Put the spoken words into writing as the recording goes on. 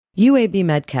UAB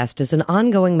Medcast is an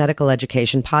ongoing medical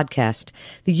education podcast.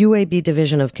 The UAB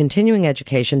Division of Continuing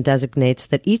Education designates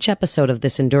that each episode of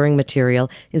this enduring material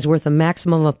is worth a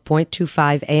maximum of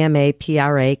 0.25 AMA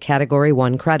PRA Category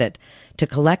 1 credit. To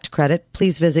collect credit,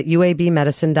 please visit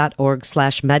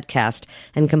uabmedicine.org/medcast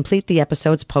and complete the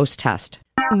episode's post-test.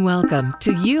 Welcome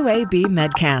to UAB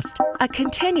Medcast, a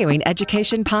continuing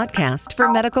education podcast for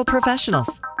medical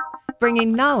professionals,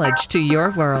 bringing knowledge to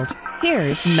your world.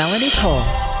 Here's Melanie Cole.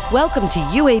 Welcome to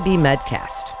UAB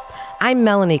Medcast. I'm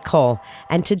Melanie Cole,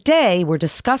 and today we're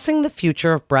discussing the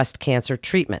future of breast cancer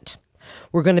treatment.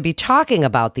 We're going to be talking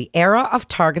about the era of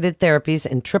targeted therapies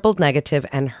in triple-negative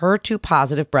and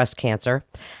HER2-positive breast cancer,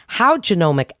 how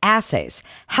genomic assays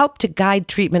help to guide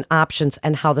treatment options,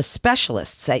 and how the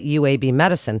specialists at UAB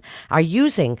Medicine are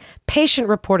using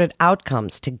patient-reported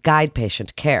outcomes to guide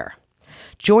patient care.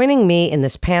 Joining me in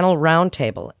this panel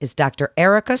roundtable is Dr.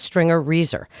 Erica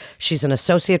Stringer-Rieser. She's an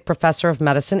associate professor of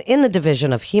medicine in the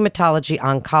Division of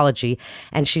Hematology-Oncology,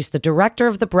 and she's the director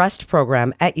of the breast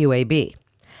program at UAB.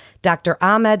 Dr.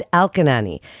 Ahmed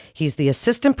Elkanani. He's the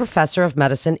assistant professor of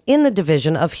medicine in the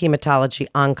Division of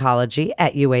Hematology-Oncology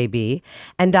at UAB,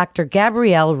 and Dr.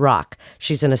 Gabrielle Rock.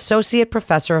 She's an associate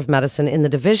professor of medicine in the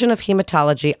Division of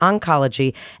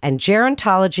Hematology-Oncology and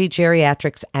Gerontology,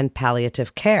 Geriatrics, and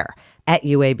Palliative Care at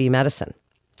UAB Medicine.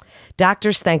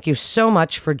 Doctors, thank you so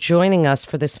much for joining us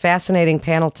for this fascinating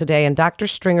panel today. And Dr.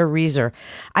 Stringer-Rieser,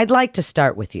 I'd like to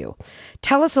start with you.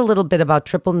 Tell us a little bit about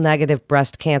triple-negative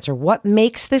breast cancer. What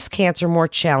makes this cancer more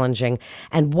challenging,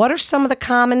 and what are some of the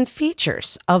common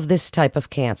features of this type of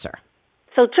cancer?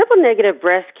 So triple-negative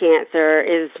breast cancer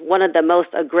is one of the most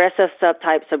aggressive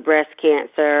subtypes of breast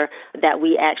cancer that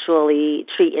we actually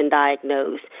treat and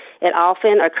diagnose. It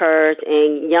often occurs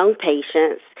in young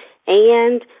patients,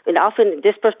 and it often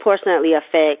disproportionately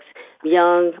affects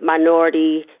young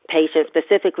minority patients,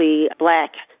 specifically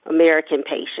Black American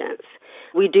patients.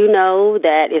 We do know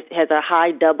that it has a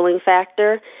high doubling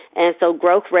factor, and so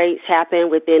growth rates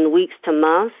happen within weeks to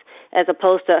months, as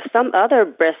opposed to some other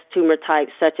breast tumor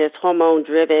types, such as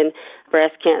hormone-driven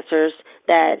breast cancers,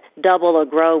 that double or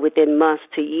grow within months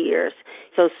to years.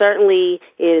 So certainly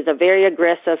it is a very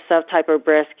aggressive subtype of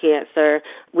breast cancer,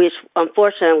 which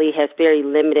unfortunately has very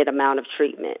limited amount of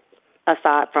treatment,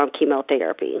 aside from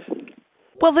chemotherapy.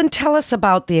 Well, then tell us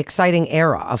about the exciting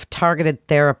era of targeted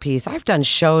therapies. I've done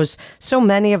shows, so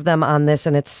many of them on this,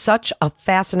 and it's such a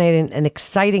fascinating and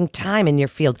exciting time in your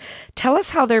field. Tell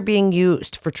us how they're being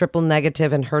used for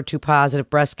triple-negative and HER2-positive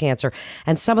breast cancer,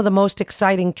 and some of the most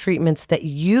exciting treatments that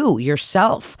you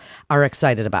yourself are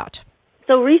excited about.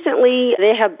 So recently,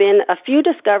 there have been a few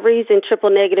discoveries in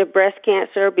triple-negative breast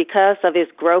cancer because of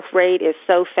its growth rate is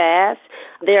so fast.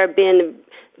 There have been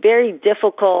very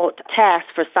difficult tasks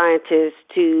for scientists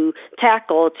to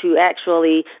tackle to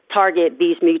actually target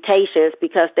these mutations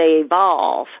because they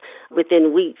evolve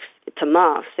within weeks to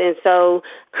months. And so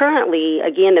currently,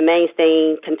 again, the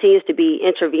mainstay continues to be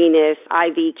intravenous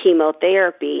IV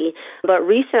chemotherapy. But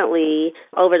recently,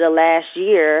 over the last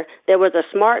year, there was a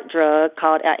smart drug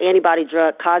called antibody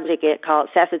drug conjugate called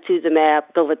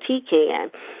sacituzumab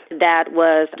govitecan that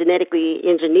was genetically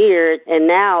engineered and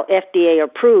now FDA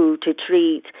approved to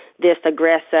treat this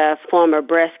aggressive form of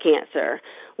breast cancer.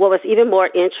 What was even more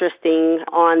interesting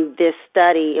on this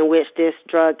study in which this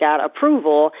drug got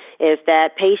approval is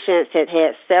that patients had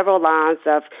had several lines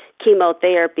of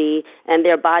chemotherapy and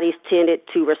their bodies tended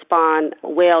to respond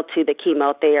well to the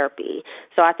chemotherapy.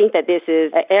 So I think that this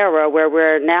is an era where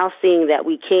we're now seeing that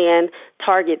we can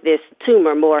target this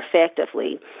tumor more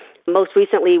effectively. Most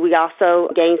recently, we also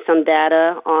gained some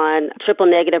data on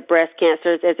triple-negative breast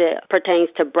cancers as it pertains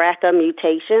to BRCA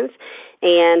mutations,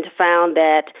 and found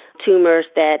that tumors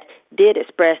that did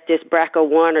express this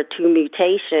BRCA1 or 2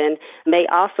 mutation may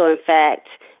also, in fact,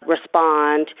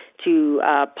 respond to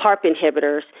PARP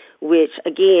inhibitors, which,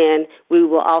 again, we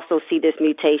will also see this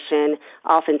mutation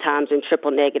oftentimes in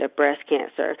triple-negative breast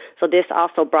cancer. So this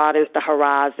also broadens the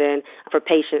horizon for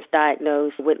patients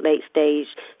diagnosed with late-stage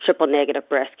triple-negative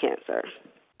breast cancer.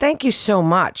 Thank you so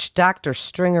much, Dr.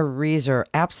 Stringer-Rieser.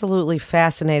 Absolutely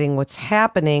fascinating what's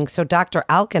happening. So, Dr.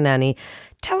 Elkanani,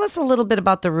 tell us a little bit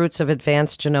about the roots of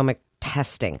advanced genomic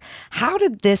testing. How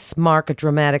did this mark a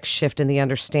dramatic shift in the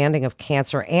understanding of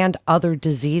cancer and other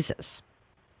diseases?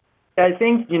 I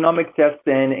think genomic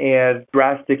testing has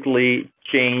drastically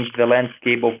changed the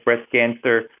landscape of breast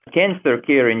cancer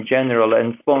care in general,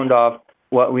 and spawned off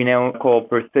what we now call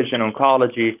precision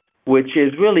oncology, which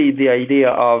is really the idea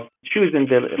of choosing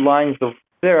the lines of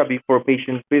therapy for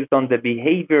patients based on the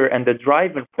behavior and the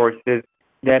driving forces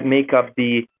that make up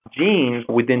the genes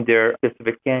within their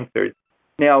specific cancers.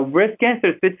 Now, breast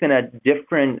cancer sits in a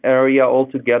different area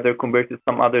altogether compared to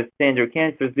some other standard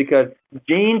cancers because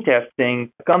gene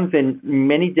testing comes in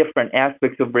many different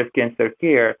aspects of breast cancer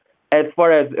care. As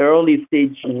far as early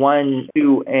stage 1,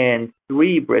 2, and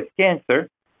 3 breast cancer,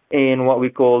 in what we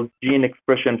call gene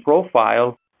expression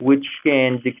profile, which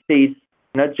can dictate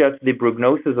not just the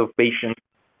prognosis of patients,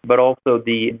 but also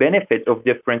the benefit of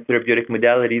different therapeutic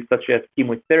modalities such as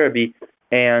chemotherapy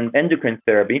and endocrine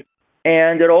therapy.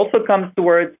 And it also comes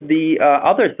towards the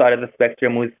other side of the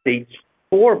spectrum with stage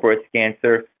 4 breast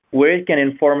cancer, where it can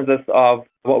inform us of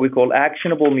what we call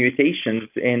actionable mutations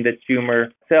in the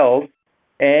tumor cells.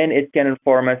 And it can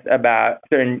inform us about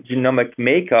certain genomic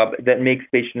makeup that makes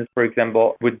patients, for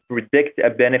example, would predict a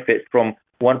benefit from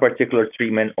one particular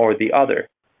treatment or the other.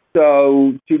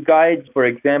 So to guide, for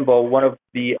example, one of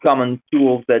the common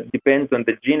tools that depends on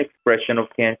the gene expression of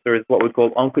cancer is what we call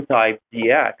Oncotype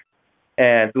DX,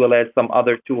 as well as some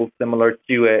other tools similar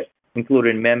to it,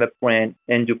 including MammaPrint,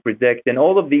 EndoPredict. And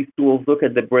all of these tools look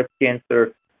at the breast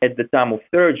cancer at the time of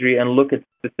surgery and look at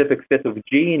specific set of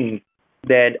genes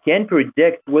that can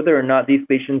predict whether or not these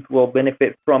patients will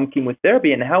benefit from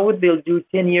chemotherapy and how would they do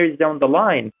 10 years down the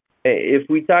line. If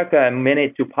we take a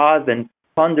minute to pause and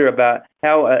ponder about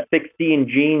how 16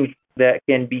 genes that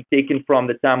can be taken from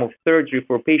the time of surgery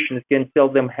for patients can tell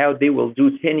them how they will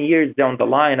do 10 years down the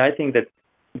line, I think that's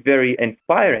very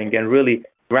inspiring and really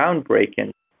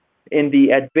groundbreaking. In the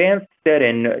advanced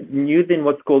setting, using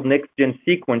what's called next-gen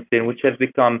sequencing, which has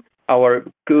become our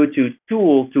go-to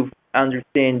tool to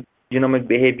understand genomic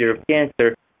behavior of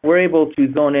cancer, we're able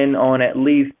to zone in on at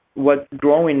least what's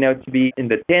growing now to be in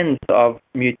the tens of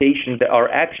mutations that are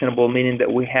actionable, meaning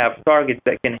that we have targets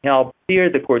that can help steer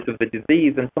the course of the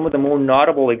disease. And some of the more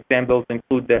notable examples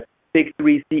include the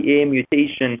PIK3CA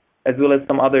mutation, as well as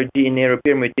some other DNA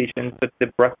repair mutations such as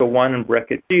BRCA1 and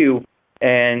BRCA2,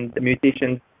 and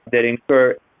mutations that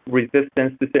incur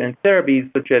resistance to certain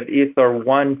therapies such as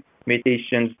ESR1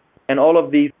 mutations. And all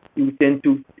of these tend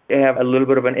to have a little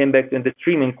bit of an impact in the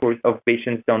treatment course of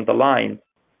patients down the line.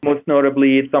 Most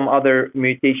notably, some other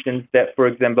mutations that, for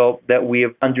example, that we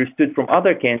have understood from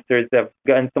other cancers have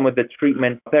gotten some of the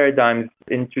treatment paradigms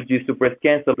introduced to breast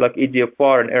cancer, like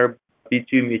EGFR and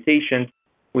ARB2 mutations,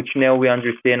 which now we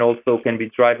understand also can be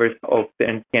drivers of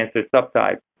certain cancer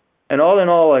subtypes. And all in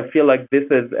all, I feel like this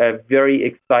is a very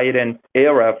exciting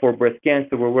era for breast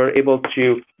cancer where we're able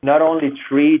to not only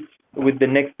treat with the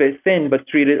next best thing, but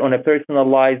treat it on a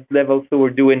personalized level. So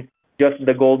we're doing just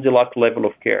the Goldilocks level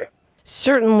of care.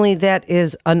 Certainly that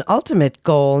is an ultimate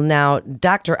goal. Now,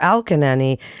 Dr.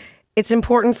 Al-Kanani, it's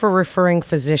important for referring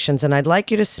physicians, and I'd like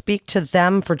you to speak to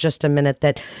them for just a minute,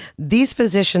 that these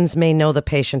physicians may know the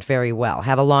patient very well,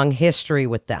 have a long history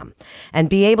with them, and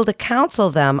be able to counsel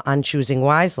them on choosing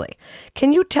wisely.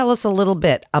 Can you tell us a little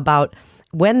bit about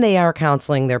when they are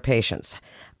counseling their patients,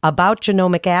 about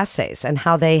genomic assays and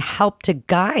how they help to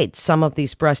guide some of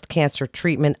these breast cancer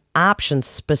treatment options,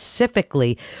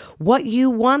 specifically what you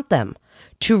want them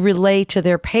to relay to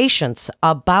their patients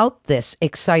about this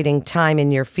exciting time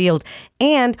in your field?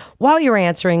 And while you're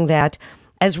answering that,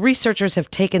 as researchers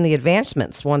have taken the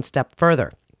advancements one step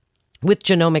further with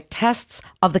genomic tests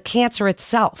of the cancer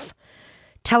itself,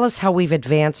 tell us how we've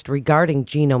advanced regarding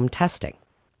genome testing.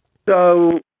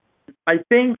 So I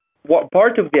think what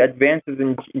part of the advances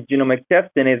in genomic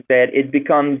testing is that it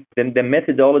becomes the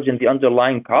methodology and the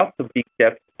underlying cost of these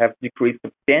tests have decreased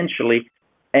substantially.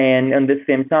 And at the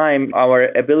same time, our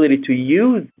ability to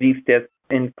use these tests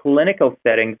in clinical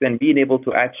settings and being able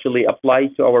to actually apply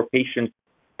to our patients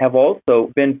have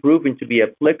also been proven to be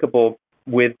applicable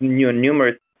with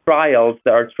numerous trials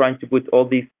that are trying to put all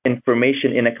this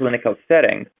information in a clinical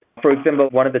setting. For example,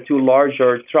 one of the two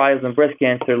larger trials in breast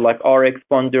cancer, like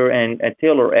RxPonder and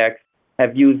TAILORx,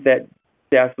 have used that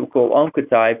test we call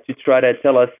Oncotype to try to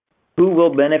tell us who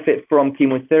will benefit from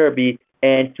chemotherapy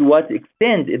and to what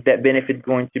extent is that benefit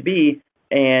going to be.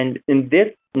 And in this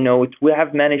note, we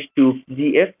have managed to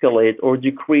de-escalate or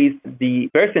decrease the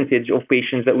percentage of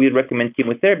patients that we recommend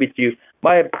chemotherapy to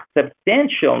by a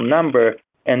substantial number.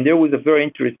 And there was a very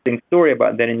interesting story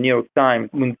about that in New York Times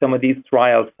when some of these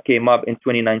trials came up in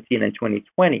 2019 and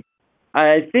 2020.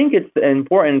 I think it's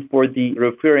important for the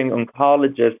referring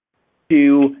oncologist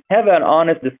to have an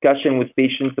honest discussion with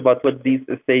patients about what these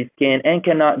assays can and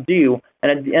cannot do.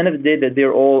 And at the end of the day, that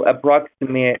they're all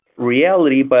approximate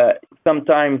reality, but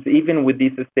sometimes even with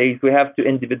these assays, we have to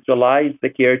individualize the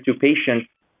care to patients.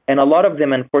 And a lot of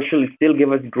them, unfortunately, still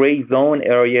give us gray zone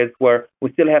areas where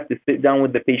we still have to sit down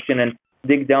with the patient and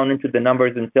dig down into the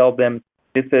numbers and tell them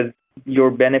this is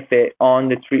your benefit on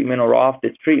the treatment or off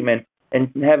the treatment,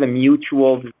 and have a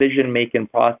mutual decision-making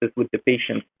process with the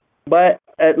patient. But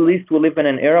at least we live in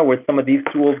an era where some of these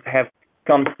tools have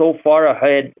come so far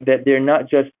ahead that they're not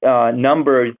just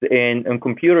numbers in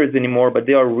computers anymore, but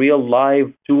they are real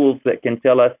live tools that can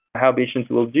tell us how patients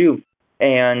will do.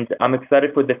 And I'm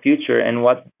excited for the future and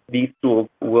what these tools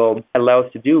will allow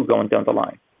us to do going down the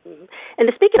line. And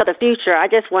speaking of the future, I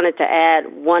just wanted to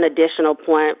add one additional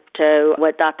point to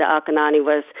what Dr. Al-Khanani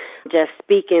was just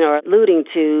speaking or alluding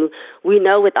to. We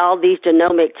know with all these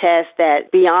genomic tests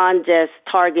that beyond just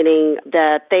targeting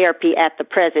the therapy at the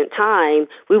present time,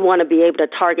 we want to be able to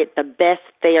target the best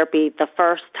therapy the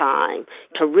first time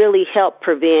to really help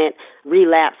prevent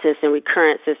relapses and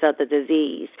recurrences of the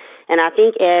disease. And I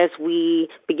think as we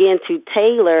begin to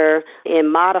tailor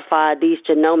and modify these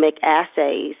genomic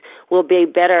assays, we'll be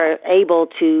better able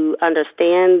to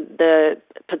understand the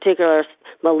particular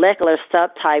molecular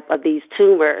subtype of these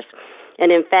tumors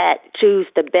and, in fact, choose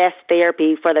the best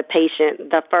therapy for the patient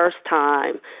the first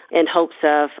time in hopes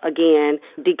of, again,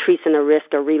 decreasing the risk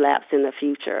of relapse in the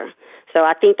future. So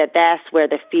I think that that's where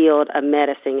the field of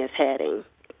medicine is heading.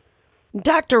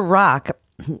 Dr. Rock,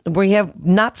 we have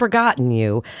not forgotten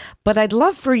you, but I'd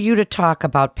love for you to talk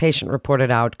about patient-reported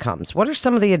outcomes. What are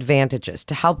some of the advantages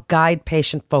to help guide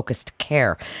patient-focused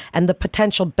care and the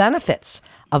potential benefits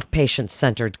of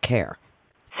patient-centered care?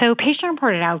 So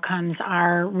patient-reported outcomes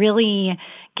are really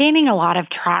gaining a lot of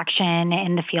traction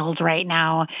in the field right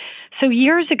now. So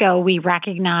years ago, we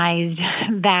recognized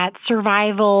that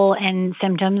survival and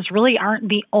symptoms really aren't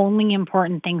the only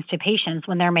important things to patients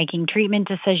when they're making treatment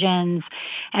decisions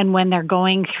and when they're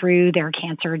going through their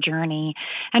cancer journey.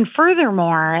 And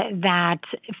furthermore, that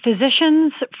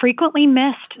physicians frequently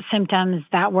missed symptoms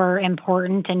that were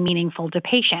important and meaningful to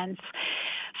patients.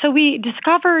 So we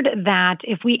discovered that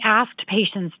if we asked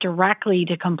patients directly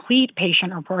to complete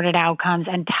patient-reported outcomes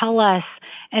and tell us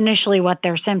initially what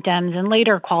their symptoms and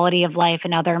later quality of life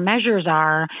and other measures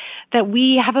are, that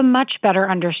we have a much better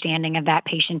understanding of that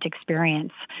patient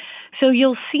experience. So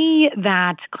you'll see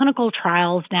that clinical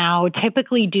trials now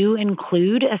typically do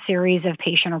include a series of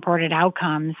patient-reported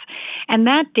outcomes, and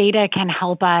that data can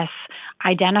help us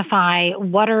identify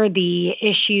what are the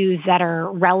issues that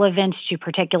are relevant to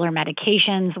particular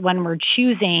medications when we're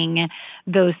choosing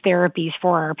those therapies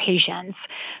for our patients.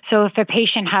 So if a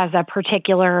patient has a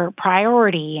particular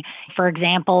priority, for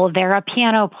example, they're a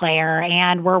piano player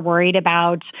and we're worried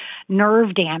about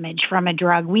nerve damage from a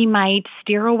drug, we might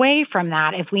steer away from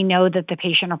that if we know that the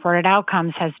patient-reported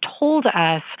outcomes has told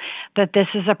us that this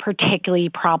is a particularly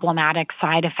problematic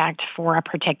side effect for a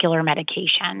particular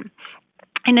medication.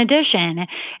 In addition,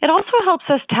 it also helps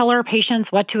us tell our patients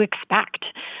what to expect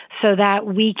so that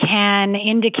we can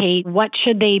indicate what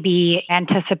should they be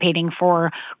anticipating for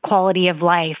quality of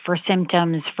life, for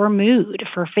symptoms, for mood,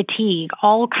 for fatigue,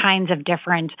 all kinds of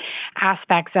different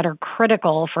aspects that are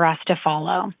critical for us to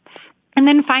follow. And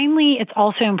then finally, it's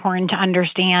also important to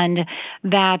understand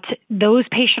that those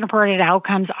patient-reported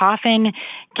outcomes often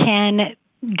can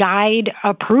guide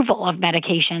approval of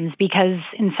medications because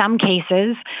in some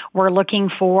cases we're looking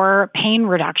for pain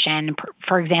reduction,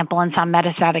 for example, in some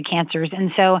metastatic cancers. And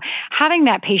so having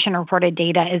that patient-reported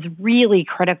data is really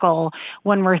critical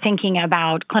when we're thinking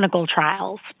about clinical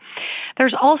trials.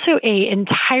 There's also an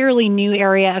entirely new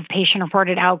area of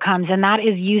patient-reported outcomes, and that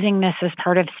is using this as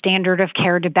part of standard of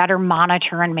care to better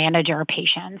monitor and manage our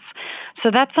patients. So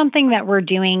that's something that we're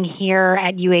doing here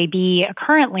at UAB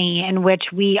currently, in which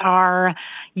we are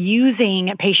using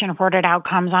patient-reported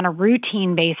outcomes on a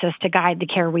routine basis to guide the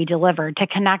care we deliver, to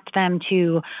connect them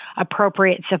to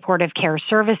appropriate supportive care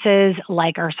services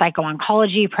like our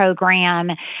psycho-oncology program,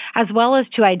 as well as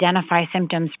to identify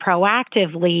symptoms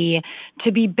proactively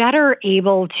to be better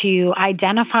able to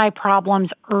identify problems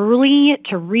early,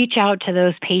 to reach out to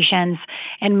those patients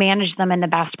and manage them in the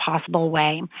best possible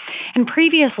way. And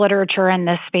previous literature in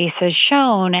this space has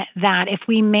shown that if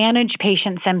we manage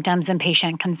patient symptoms and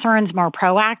patient concerns more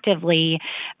proactively,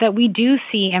 that we do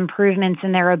see improvements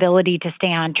in their ability to stay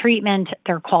on treatment,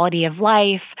 their quality of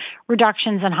life,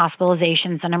 reductions in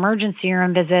hospitalizations and emergency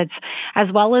room visits, as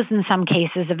well as in some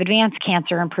cases of advanced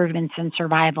cancer improvements in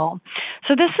survival.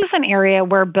 So this is an area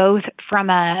where both from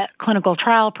a clinical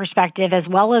trial perspective as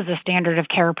well as a standard of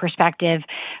care perspective,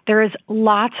 there is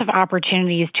lots of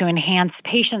opportunities to enhance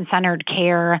patient-centered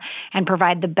care and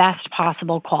provide the best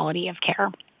possible quality of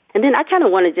care. And then I kind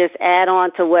of want to just add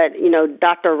on to what,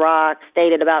 Dr. Rock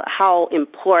stated about how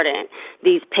important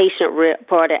these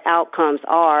patient-reported outcomes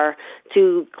are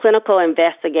to clinical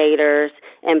investigators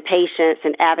and patients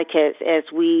and advocates as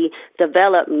we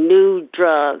develop new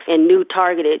drugs and new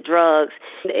targeted drugs.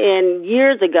 And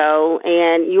years ago,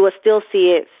 and you will still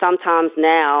see it sometimes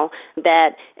now,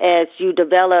 that as you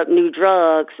develop new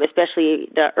drugs, especially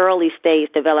the early stage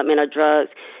development of drugs,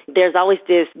 there's always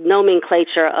this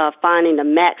nomenclature of finding the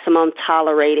maximum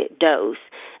tolerated dose.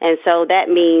 And so that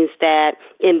means that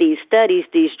in these studies,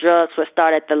 these drugs will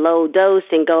start at the low dose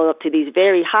and go up to these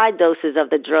very high doses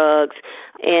of the drugs,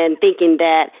 and thinking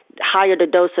that higher the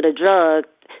dose of the drug,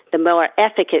 the more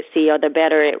efficacy or the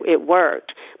better it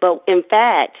worked. But in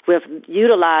fact, with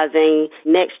utilizing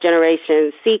next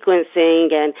generation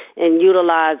sequencing and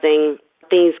utilizing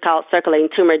things called circulating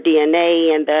tumor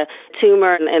DNA and the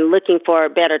tumor and looking for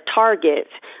better targets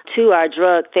to our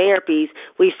drug therapies,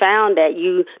 we found that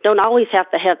you don't always have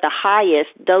to have the highest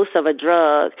dose of a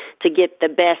drug to get the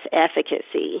best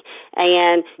efficacy.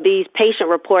 And these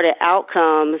patient-reported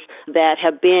outcomes that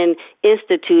have been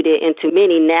instituted into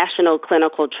many national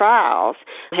clinical trials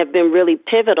have been really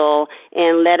pivotal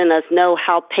in letting us know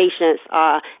how patients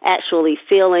are actually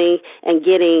feeling and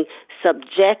getting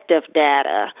subjective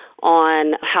data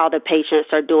on how the patients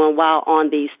are doing while on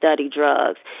these study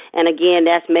drugs. And again,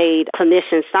 that's made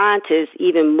clinician scientists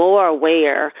even more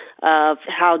aware of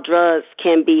how drugs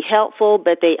can be helpful,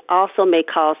 but they also may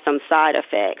cause some side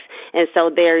effects. And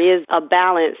so there is a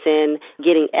balance in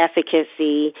getting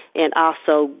efficacy and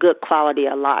also good quality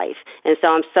of life. And so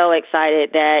I'm so excited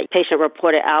that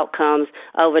patient-reported outcomes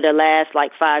over the last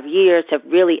 5 years have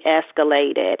really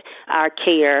escalated our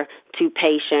care to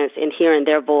patients and hearing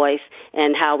their voice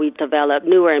and how we develop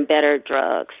newer and better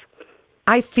drugs.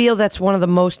 I feel that's one of the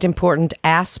most important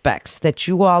aspects that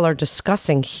you all are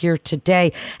discussing here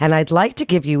today. And I'd like to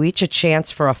give you each a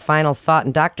chance for a final thought.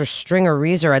 And Dr.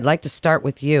 Stringer-Rieser, I'd like to start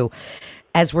with you.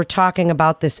 As we're talking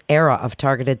about this era of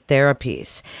targeted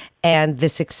therapies and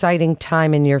this exciting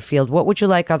time in your field, what would you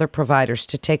like other providers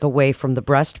to take away from the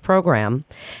breast program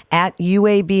at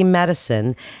UAB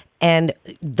Medicine and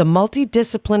the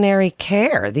multidisciplinary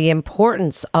care, the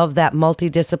importance of that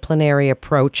multidisciplinary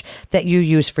approach that you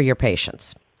use for your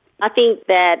patients? I think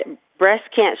that breast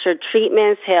cancer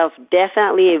treatments have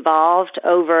definitely evolved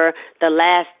over the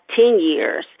last 10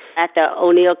 years. At the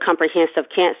O'Neal Comprehensive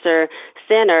Cancer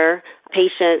Center,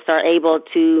 patients are able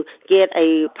to get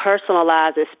a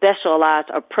personalized and specialized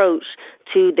approach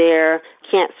to their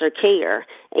cancer care,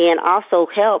 and also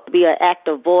help be an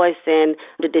active voice in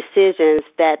the decisions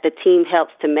that the team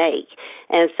helps to make.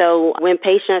 And so when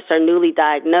patients are newly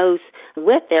diagnosed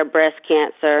with their breast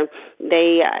cancer,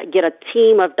 they get a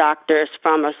team of doctors,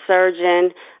 from a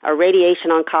surgeon, a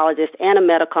radiation oncologist, and a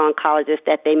medical oncologist,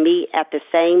 that they meet at the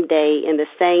same day in the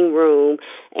same room,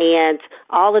 and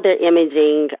all of their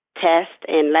imaging tests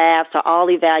and labs are all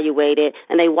evaluated,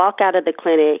 and they walk out of the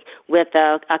clinic with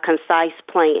a concise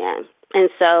plan. And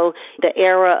so the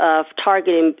era of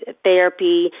targeted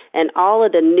therapy and all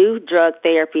of the new drug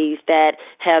therapies that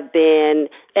have been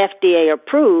FDA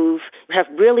approved have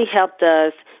really helped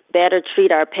us better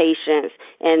treat our patients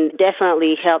and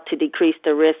definitely help to decrease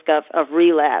the risk of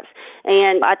relapse.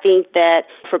 And I think that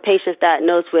for patients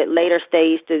diagnosed with later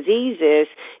stage diseases,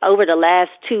 over the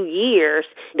last 2 years,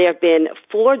 there have been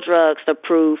 4 drugs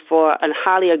approved for a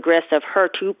highly aggressive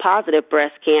HER2-positive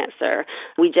breast cancer.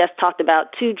 We just talked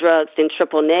about 2 drugs in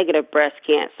triple-negative breast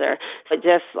cancer. So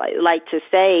just like to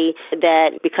say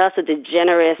that because of the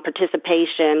generous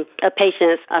participation of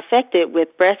patients affected with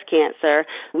breast cancer,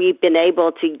 we've been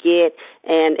able to get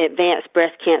an advanced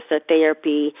breast cancer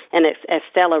therapy and an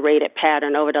accelerated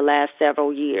pattern over the last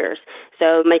several years.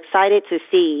 So I'm excited to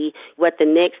see what the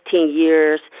next 10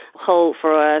 years hold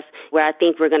for us, where I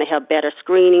think we're going to have better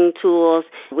screening tools,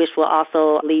 which will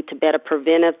also lead to better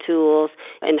preventive tools,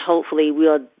 and hopefully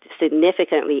will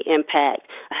significantly impact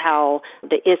how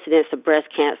the incidence of breast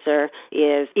cancer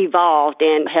is evolved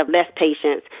and have less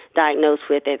patients diagnosed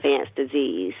with advanced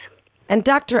disease. And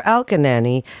Dr.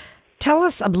 Elkhinany, tell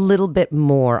us a little bit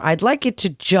more. I'd like you to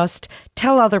just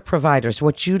tell other providers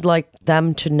what you'd like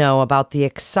them to know about the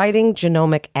exciting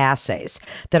genomic assays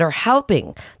that are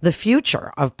helping the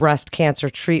future of breast cancer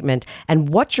treatment and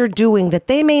what you're doing that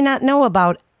they may not know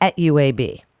about at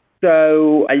UAB.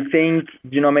 So I think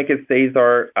genomic assays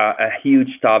are a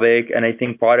huge topic, and I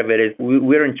think part of it is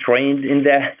we're trained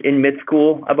in med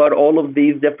school about all of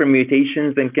these different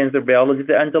mutations and cancer biology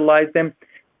that underlies them.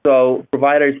 So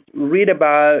providers read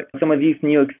about some of these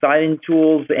new exciting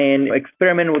tools and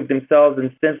experiment with themselves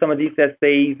and send some of these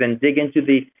assays and dig into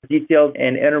the details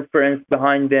and interference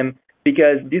behind them,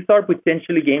 because these are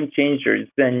potentially game changers.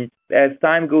 And as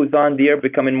time goes on, they are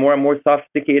becoming more and more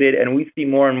sophisticated, and we see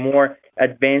more and more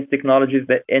advanced technologies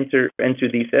that enter into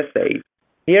these assays.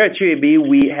 Here at UAB,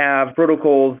 we have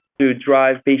protocols to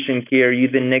drive patient care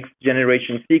using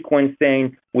next-generation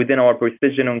sequencing within our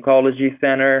Precision Oncology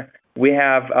Center. We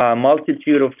have a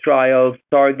multitude of trials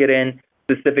targeting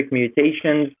specific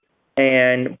mutations,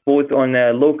 and both on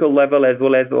the local level as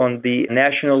well as on the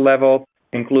national level,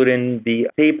 including the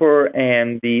PAPER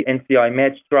and the NCI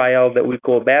Match trial that we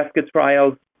call basket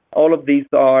trials. All of these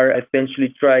are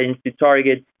essentially trying to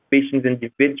target patients'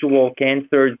 individual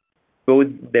cancers, both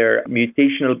their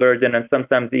mutational burden and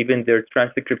sometimes even their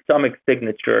transcriptomic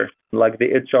signature, like the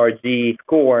HRD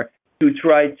score, to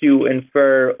try to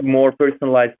infer more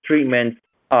personalized treatment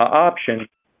options.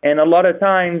 And a lot of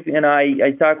times, I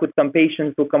talk with some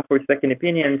patients who come for second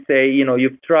opinion and say,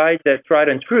 you've tried that tried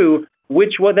and true,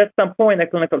 which was at some point a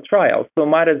clinical trial. So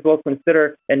might as well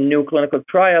consider a new clinical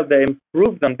trial that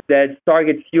improves them, that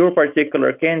targets your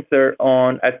particular cancer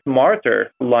on a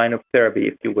smarter line of therapy,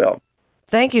 if you will.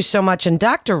 Thank you so much. And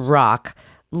Dr. Rock,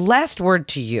 last word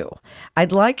to you.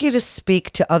 I'd like you to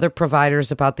speak to other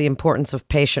providers about the importance of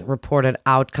patient-reported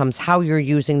outcomes, how you're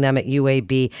using them at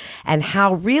UAB, and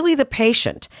how really the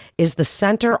patient is the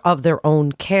center of their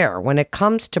own care when it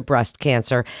comes to breast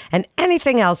cancer, and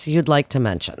anything else you'd like to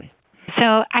mention.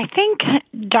 So I think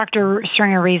Dr.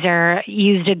 Stringer-Reeser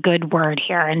used a good word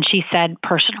here, and she said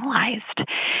personalized.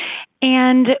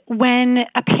 And when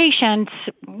a patient,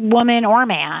 woman or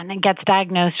man, gets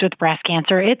diagnosed with breast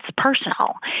cancer, it's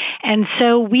personal. And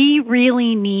so we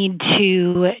really need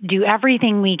to do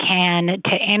everything we can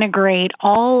to integrate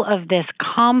all of this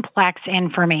complex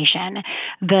information,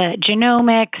 the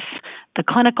genomics, the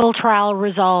clinical trial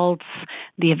results,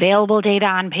 the available data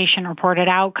on patient-reported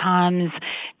outcomes,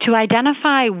 to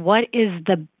identify what is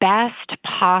the best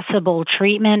possible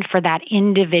treatment for that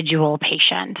individual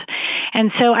patient. And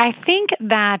so I think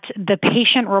that the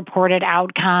patient-reported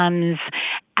outcomes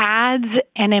adds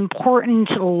an important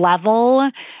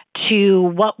level to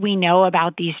what we know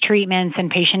about these treatments and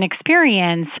patient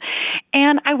experience.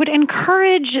 And I would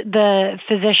encourage the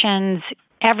physicians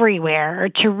everywhere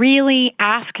to really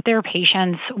ask their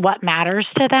patients what matters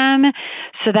to them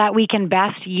so that we can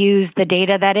best use the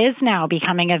data that is now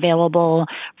becoming available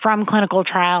from clinical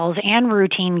trials and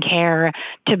routine care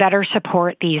to better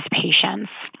support these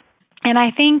patients. And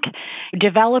I think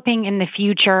developing in the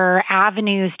future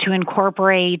avenues to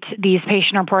incorporate these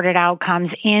patient-reported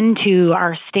outcomes into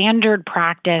our standard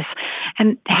practice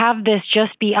and have this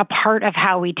just be a part of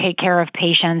how we take care of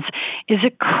patients is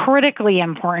critically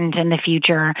important in the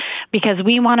future, because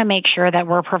we want to make sure that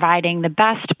we're providing the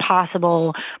best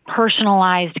possible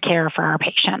personalized care for our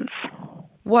patients.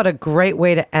 What a great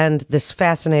way to end this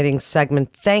fascinating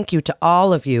segment. Thank you to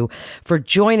all of you for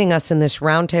joining us in this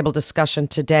roundtable discussion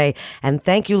today. And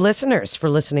thank you, listeners, for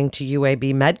listening to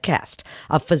UAB Medcast.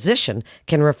 A physician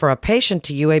can refer a patient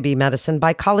to UAB Medicine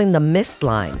by calling the MIST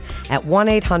line at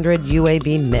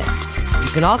 1-800-UAB-MIST.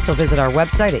 You can also visit our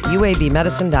website at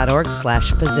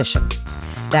uabmedicine.org/physician.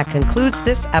 That concludes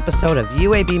this episode of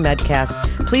UAB Medcast.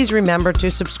 Please remember to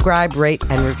subscribe, rate,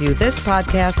 and review this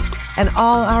podcast and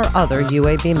all our other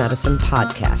UAB Medicine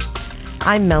podcasts.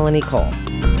 I'm Melanie Cole.